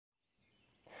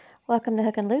Welcome to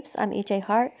Hook and Loops. I'm EJ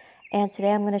Hart, and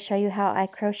today I'm going to show you how I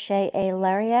crochet a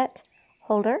lariat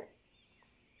holder.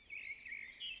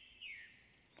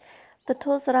 The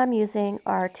tools that I'm using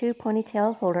are 2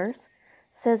 ponytail holders,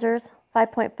 scissors,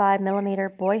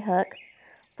 5.5mm boy hook,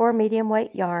 4 medium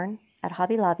weight yarn at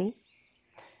Hobby Lobby,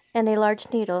 and a large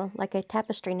needle like a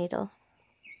tapestry needle.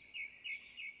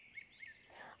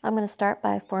 I'm going to start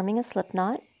by forming a slip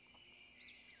knot.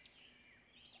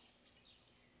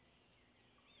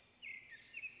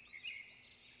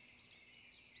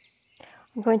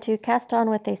 I'm going to cast on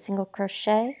with a single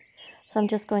crochet, so I'm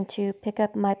just going to pick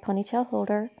up my ponytail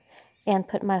holder and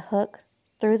put my hook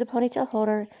through the ponytail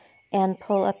holder and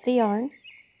pull up the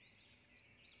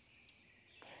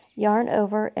yarn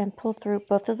over and pull through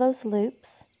both of those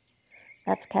loops.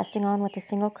 That's casting on with a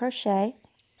single crochet.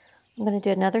 I'm going to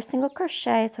do another single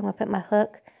crochet, so I'm going to put my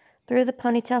hook through the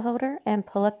ponytail holder and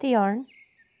pull up the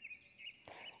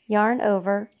yarn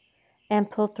over and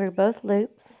pull through both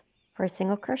loops for a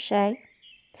single crochet.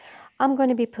 I'm going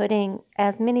to be putting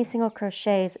as many single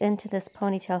crochets into this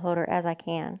ponytail holder as I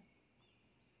can.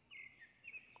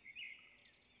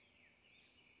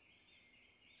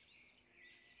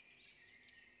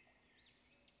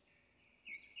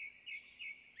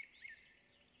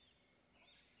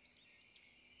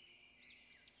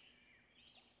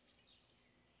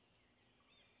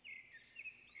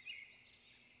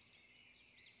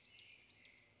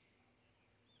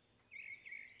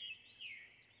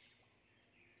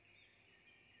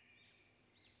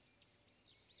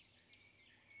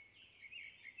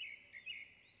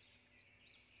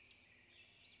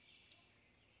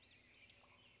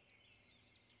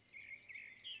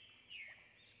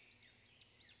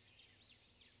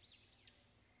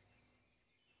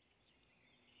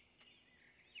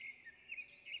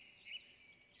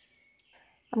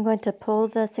 I'm going to pull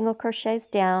the single crochets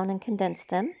down and condense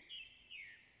them.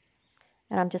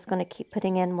 And I'm just going to keep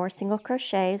putting in more single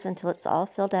crochets until it's all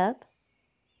filled up.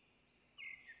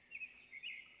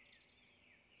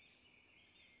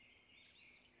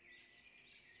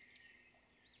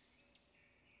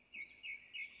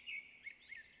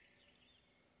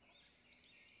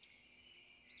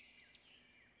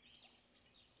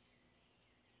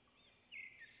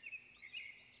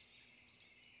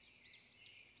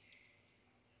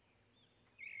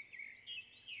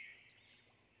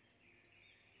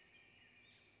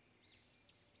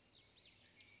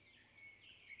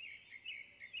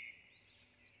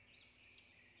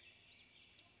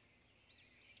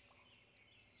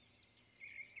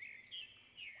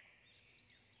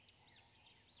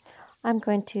 I'm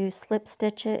going to slip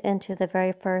stitch it into the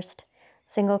very first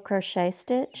single crochet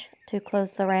stitch to close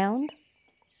the round.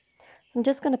 I'm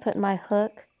just going to put my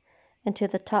hook into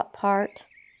the top part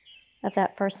of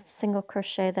that first single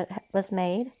crochet that was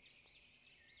made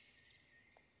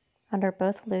under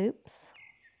both loops.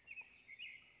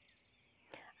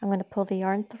 I'm going to pull the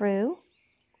yarn through.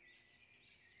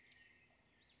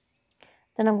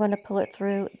 Then I'm going to pull it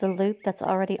through the loop that's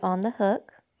already on the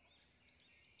hook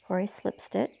for a slip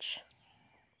stitch.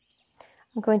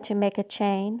 I'm going to make a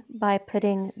chain by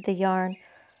putting the yarn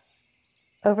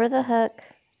over the hook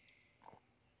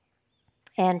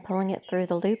and pulling it through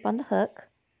the loop on the hook.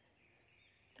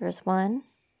 There's 1,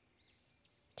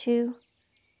 2,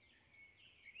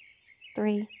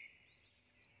 3,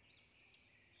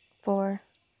 4,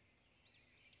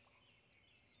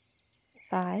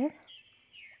 5,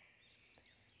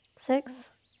 6,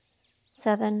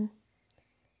 7,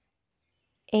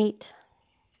 8,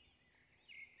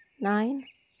 9,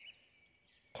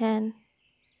 10,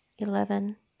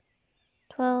 11,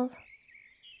 12,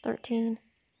 13,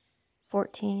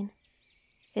 14,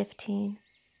 15,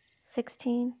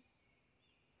 16,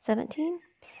 17,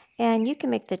 and you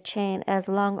can make the chain as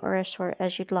long or as short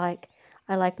as you'd like.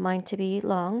 I like mine to be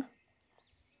long.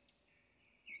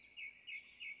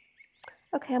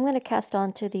 Okay, I'm going to cast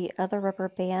on to the other rubber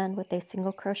band with a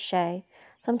single crochet.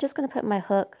 So I'm just going to put my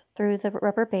hook through the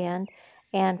rubber band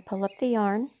and pull up the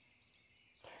yarn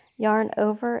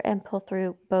over and pull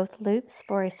through both loops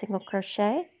for a single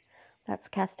crochet. That's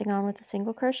casting on with a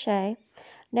single crochet.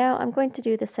 Now I'm going to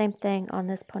do the same thing on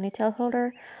this ponytail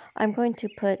holder. I'm going to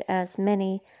put as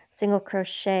many single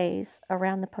crochets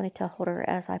around the ponytail holder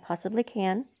as I possibly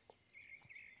can.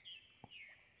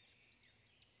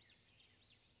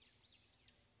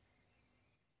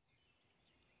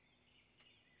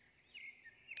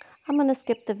 I'm going to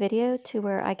skip the video to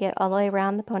where I get all the way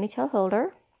around the ponytail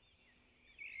holder.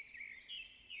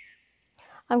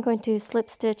 I'm going to slip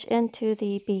stitch into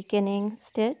the beginning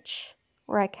stitch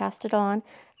where I cast it on.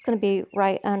 It's going to be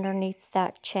right underneath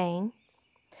that chain.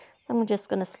 So I'm just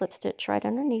going to slip stitch right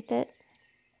underneath it.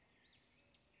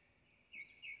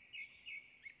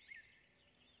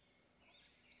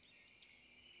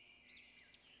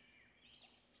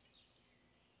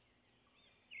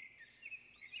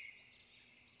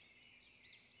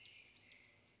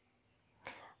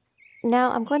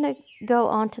 Now I'm going to go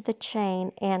onto the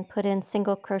chain and put in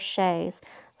single crochets.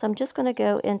 So I'm just going to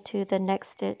go into the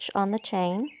next stitch on the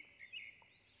chain.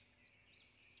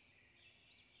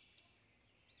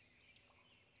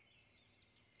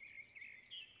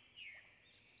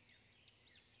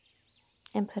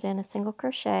 And put in a single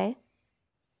crochet.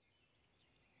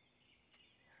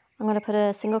 I'm going to put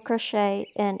a single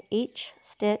crochet in each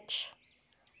stitch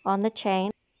on the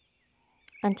chain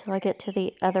until I get to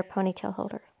the other ponytail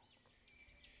holder.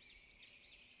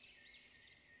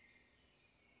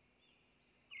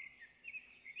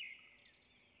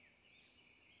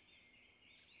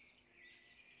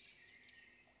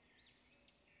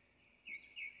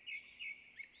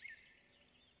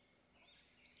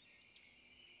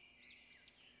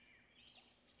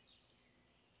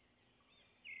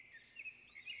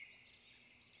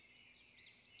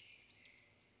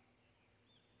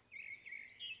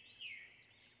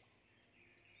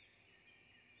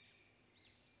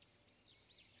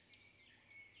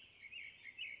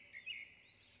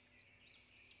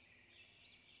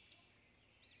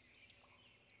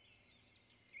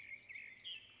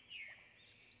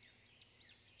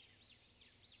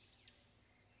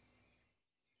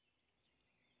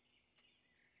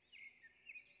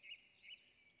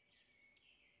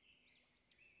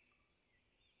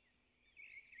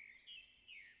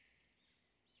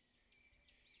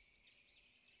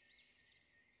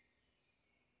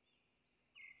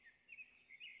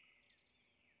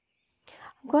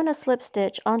 I'm going to slip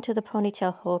stitch onto the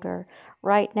ponytail holder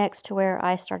right next to where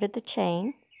I started the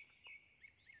chain.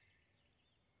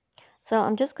 So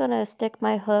I'm just going to stick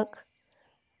my hook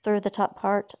through the top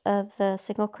part of the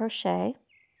single crochet,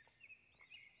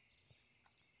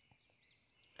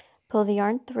 pull the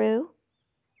yarn through,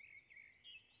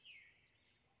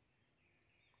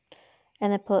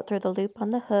 and then pull it through the loop on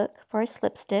the hook for a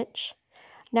slip stitch.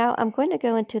 Now I'm going to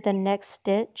go into the next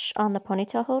stitch on the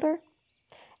ponytail holder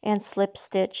and slip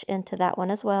stitch into that one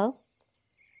as well.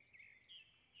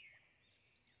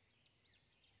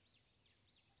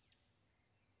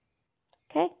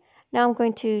 Okay, now I'm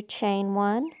going to chain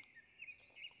one,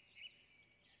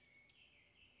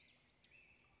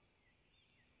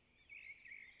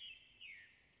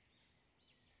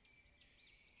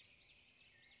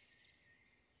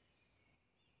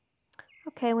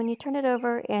 okay, when you turn it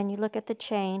over and you look at the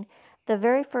chain, the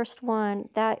very first one,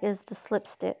 that is the slip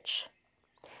stitch.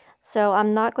 So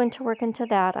I'm not going to work into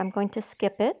that, I'm going to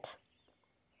skip it.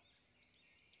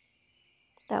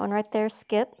 That one right there,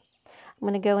 skip. I'm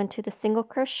going to go into the single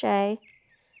crochet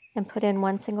and put in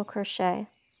one single crochet.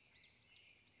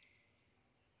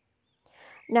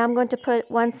 Now I'm going to put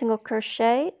one single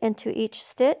crochet into each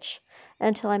stitch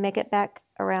until I make it back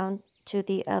around to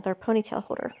the other ponytail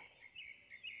holder.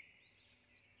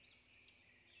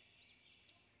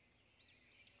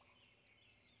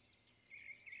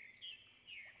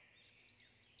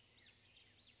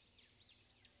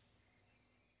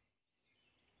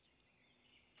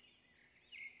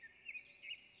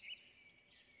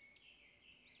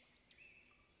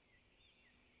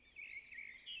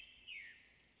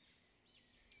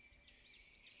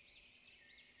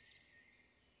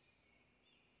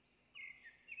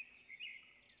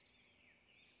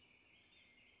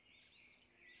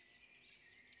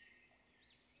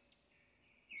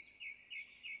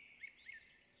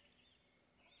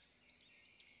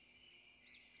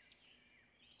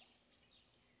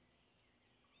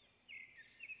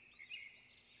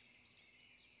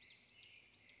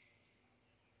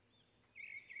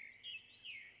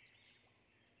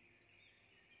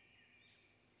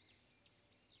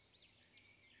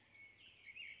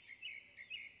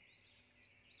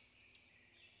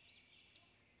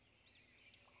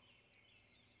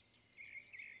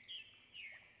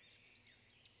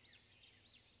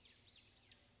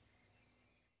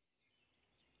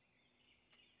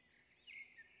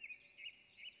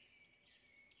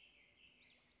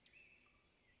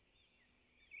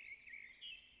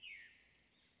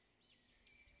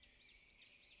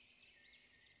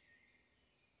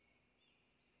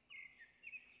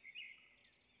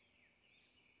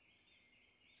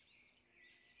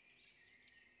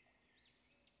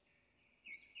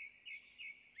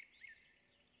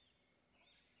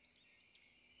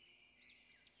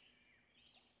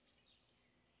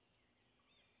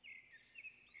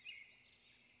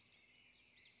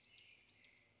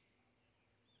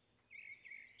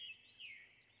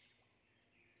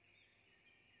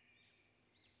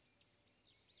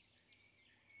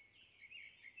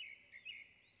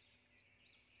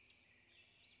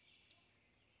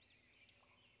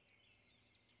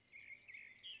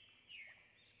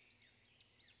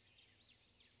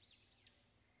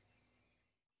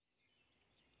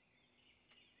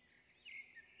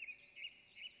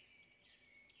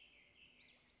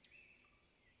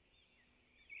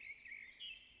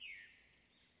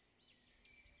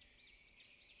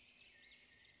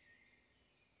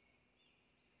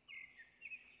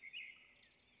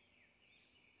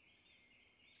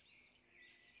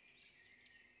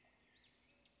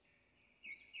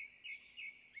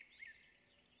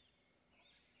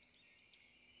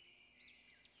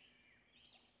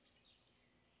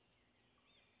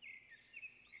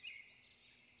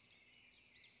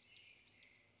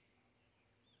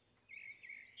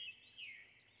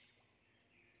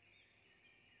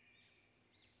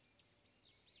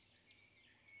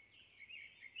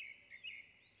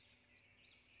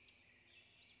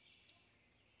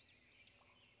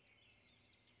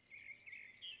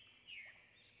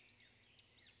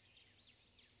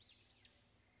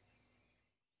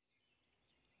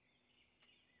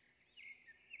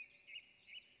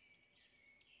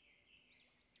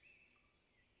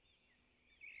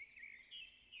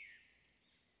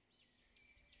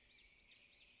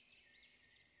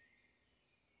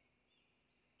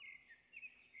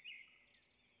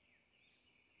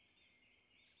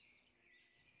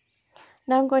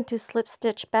 Now I'm going to slip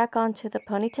stitch back onto the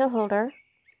ponytail holder.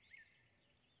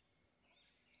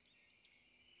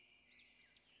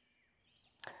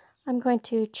 I'm going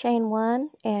to chain one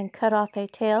and cut off a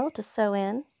tail to sew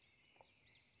in.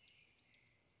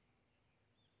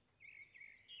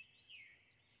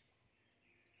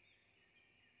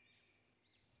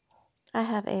 I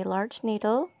have a large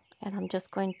needle and I'm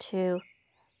just going to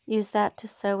use that to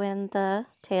sew in the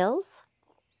tails.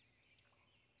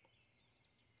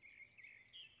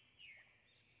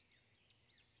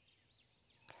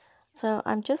 So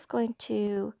I'm just going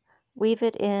to weave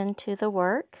it into the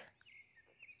work.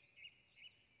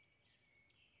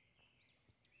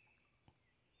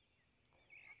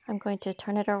 I'm going to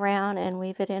turn it around and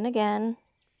weave it in again.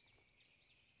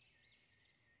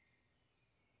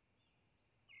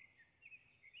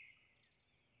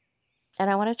 And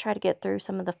I want to try to get through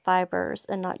some of the fibers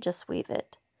and not just weave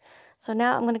it. So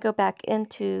now I'm going to go back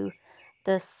into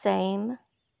the same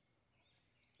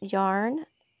yarn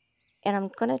and I'm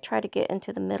going to try to get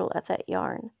into the middle of that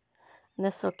yarn. And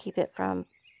this will keep it from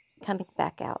coming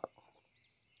back out.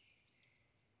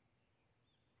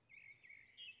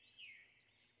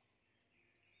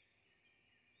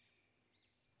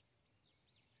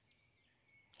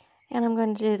 And I'm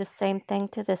going to do the same thing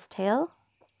to this tail.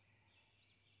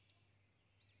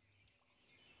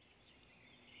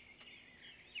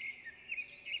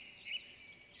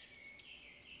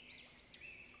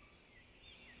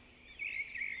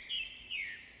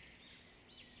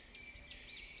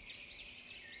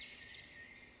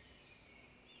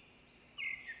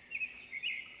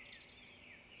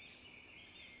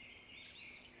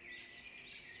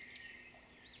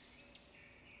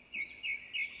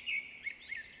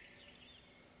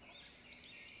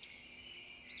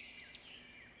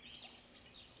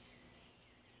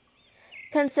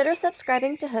 Consider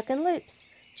subscribing to Hook and Loops.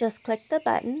 Just click the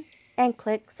button and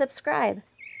click subscribe.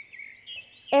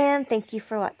 And thank you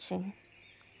for watching.